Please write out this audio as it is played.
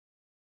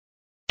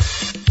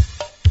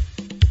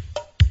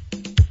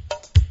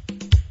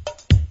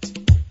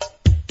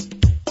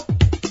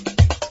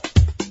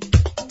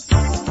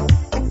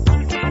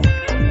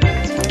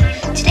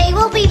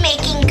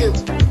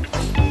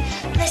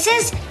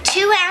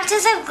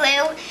ounces of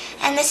glue,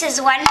 and this is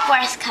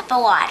 1/4 cup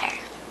of water.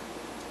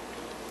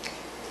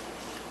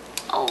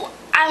 Oh,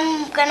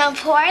 I'm gonna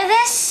pour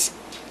this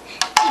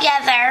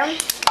together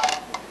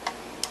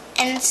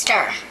and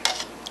stir.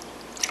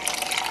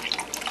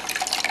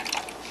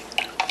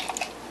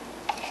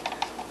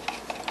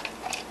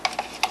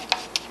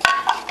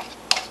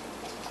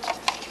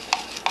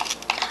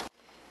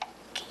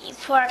 Okay,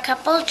 pour a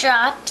couple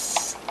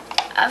drops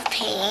of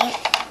paint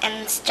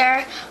and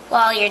stir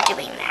while you're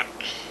doing that.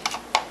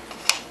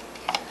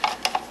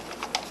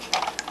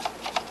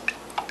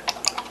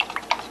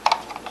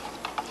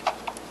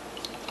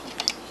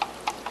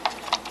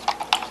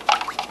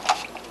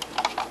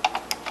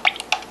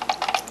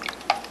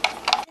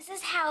 This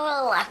is how it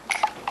will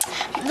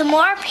look. The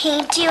more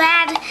paint you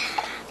add,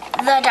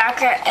 the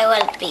darker it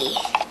would be.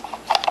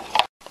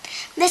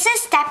 This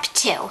is step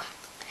 2.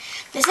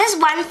 This is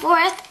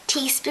 1/4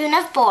 teaspoon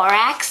of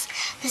borax.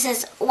 This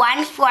is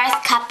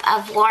 1/4 cup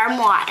of warm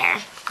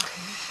water.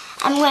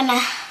 I'm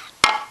gonna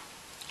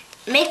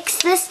mix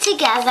this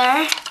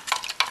together.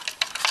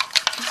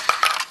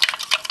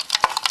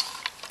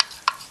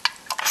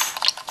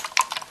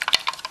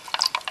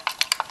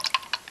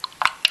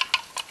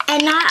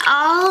 And not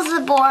all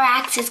the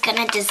borax is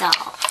gonna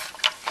dissolve,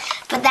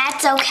 but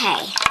that's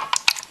okay.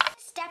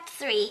 Step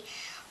 3,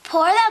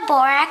 pour the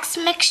borax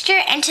mixture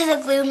into the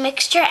glue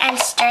mixture and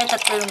stir the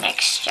glue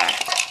mixture.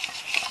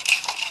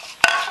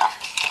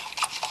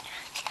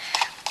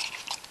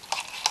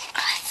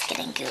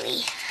 Getting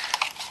gooey.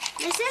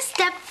 This is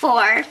step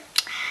 4.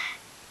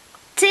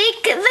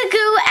 Take the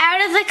goo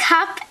out of the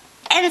cup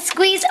and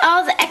squeeze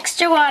all the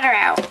extra water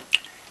out.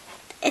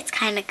 It's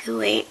kind of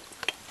gooey.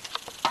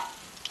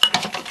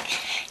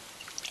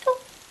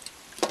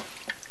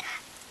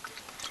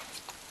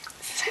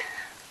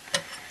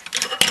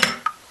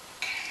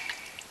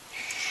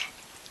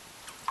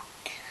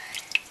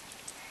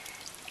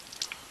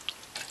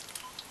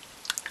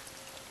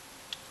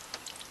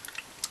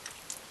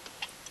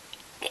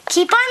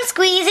 Keep on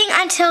squeezing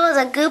until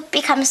the goop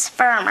becomes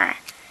firmer.